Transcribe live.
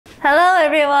Hello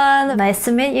everyone, nice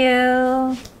to meet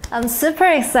you. I'm super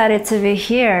excited to be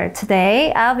here.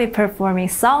 Today, I'll be performing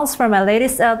songs from my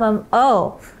latest album,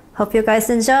 Oh. Hope you guys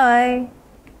enjoy.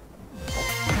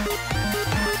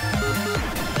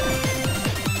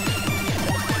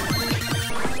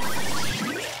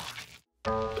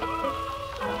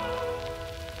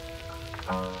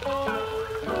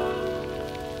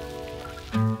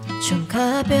 좀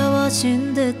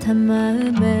가벼워진 듯한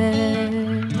마음에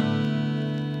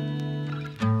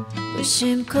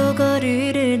무심코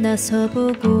거리를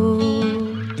나서보고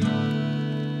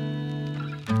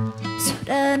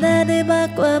소란한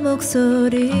음악과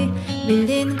목소리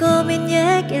밀린 고민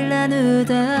얘기를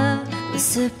나누다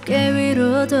우습게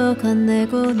위로도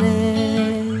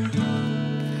건네고네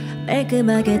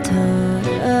말끔하게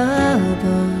털어버린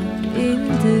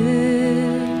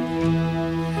듯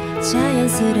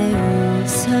자연스레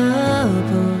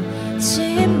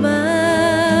웃어보지만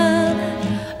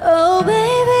Oh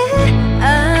baby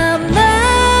I'm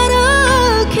not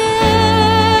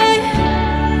okay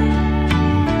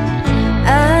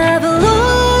I've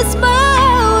lost my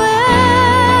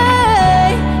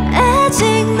way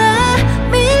아직 나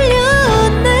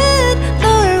밀려는 널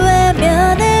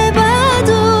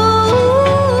외면해봐도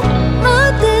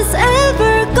Nothing's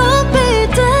ever gonna be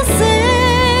the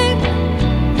same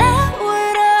Not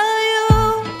without you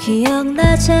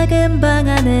기억나 작은 방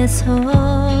안에서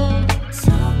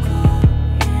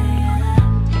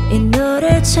이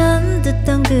노래를 처음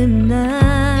듣던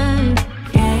그날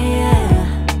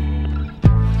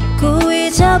고이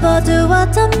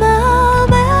접어두었던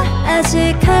마음에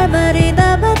아직 할 말이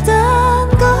남았던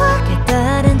걸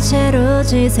깨달은 채로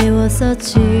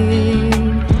지새웠었지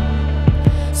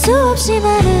수없이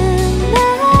많은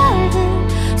날들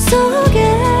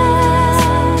속에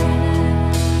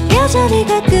여전히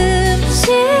가끔씩은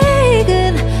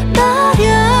너려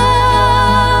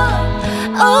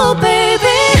Oh baby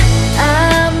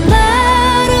I'm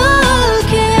not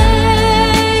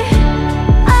okay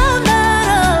I'm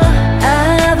not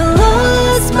I've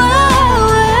lost my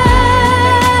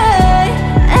way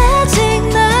아직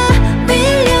나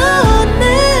밀려는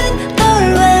널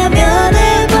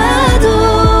외면해봐도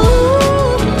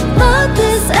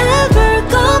Nothing's ever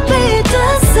gonna be the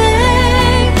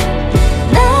same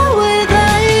Not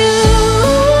without you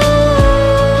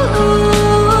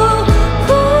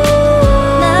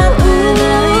Not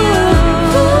without you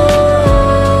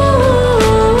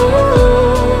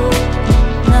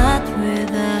Not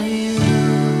without you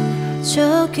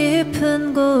저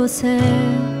깊은 곳에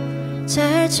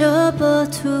잘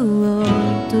접어두어도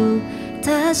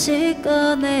다시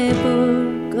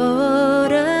꺼내볼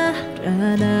거라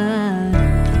알아